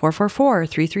 1111, 444,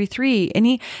 333,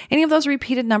 any of those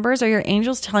repeated numbers? Are your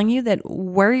angels telling you that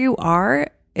where you are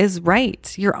is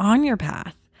right? You're on your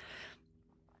path.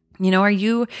 Are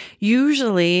you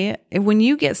usually, when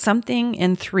you get something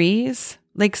in threes,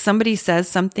 like somebody says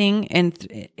something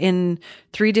in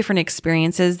three different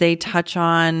experiences, they touch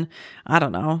on, I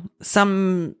don't know,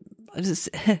 this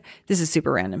is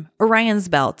super random, Orion's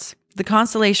belt, the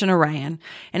constellation Orion.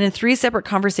 And in three separate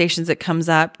conversations it comes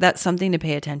up, that's something to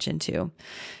pay attention to.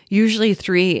 Usually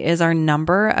 3 is our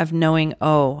number of knowing,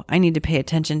 oh, I need to pay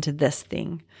attention to this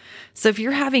thing. So if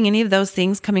you're having any of those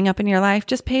things coming up in your life,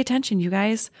 just pay attention, you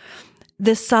guys.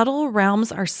 The subtle realms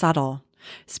are subtle.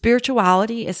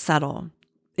 Spirituality is subtle.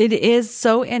 It is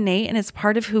so innate, and it's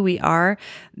part of who we are,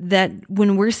 that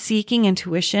when we're seeking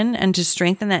intuition and to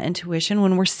strengthen that intuition,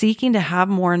 when we're seeking to have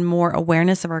more and more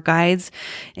awareness of our guides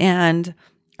and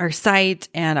our sight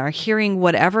and our hearing,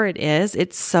 whatever it is,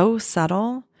 it's so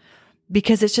subtle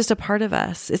because it's just a part of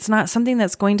us. It's not something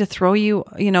that's going to throw you.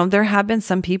 There have been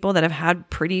some people that have had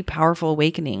pretty powerful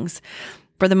awakenings.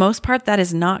 For the most part, that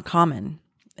is not common.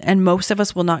 And most of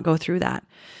us will not go through that.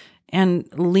 And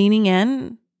leaning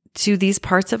in to these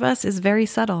parts of us is very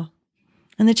subtle.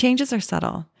 And the changes are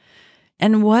subtle.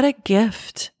 And what a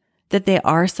gift that they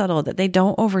are subtle, that they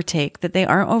don't overtake, that they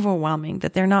aren't overwhelming,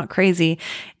 that they're not crazy.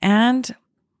 And,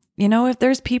 if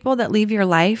there's people that leave your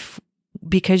life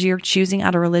because you're choosing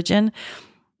out of religion,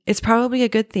 it's probably a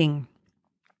good thing.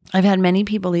 I've had many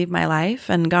people leave my life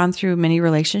and gone through many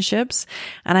relationships,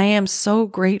 and I am so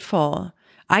grateful.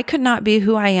 I could not be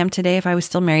who I am today if I was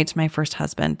still married to my first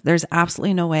husband. There's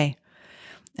absolutely no way.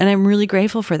 And I'm really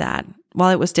grateful for that.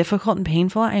 While it was difficult and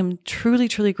painful, I'm truly,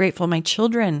 truly grateful. My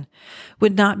children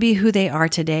would not be who they are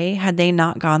today had they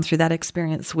not gone through that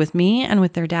experience with me and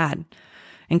with their dad,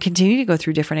 and continue to go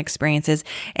through different experiences.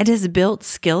 It has built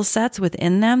skill sets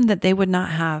within them that they would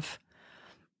not have.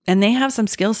 And they have some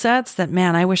skill sets that,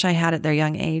 man, I wish I had at their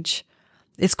young age.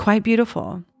 It's quite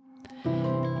beautiful.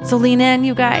 So lean in,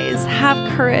 you guys.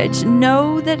 Have courage.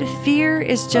 Know that fear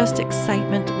is just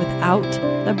excitement without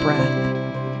the breath.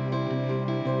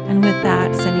 And with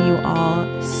that, sending you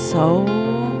all so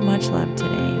much love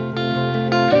today.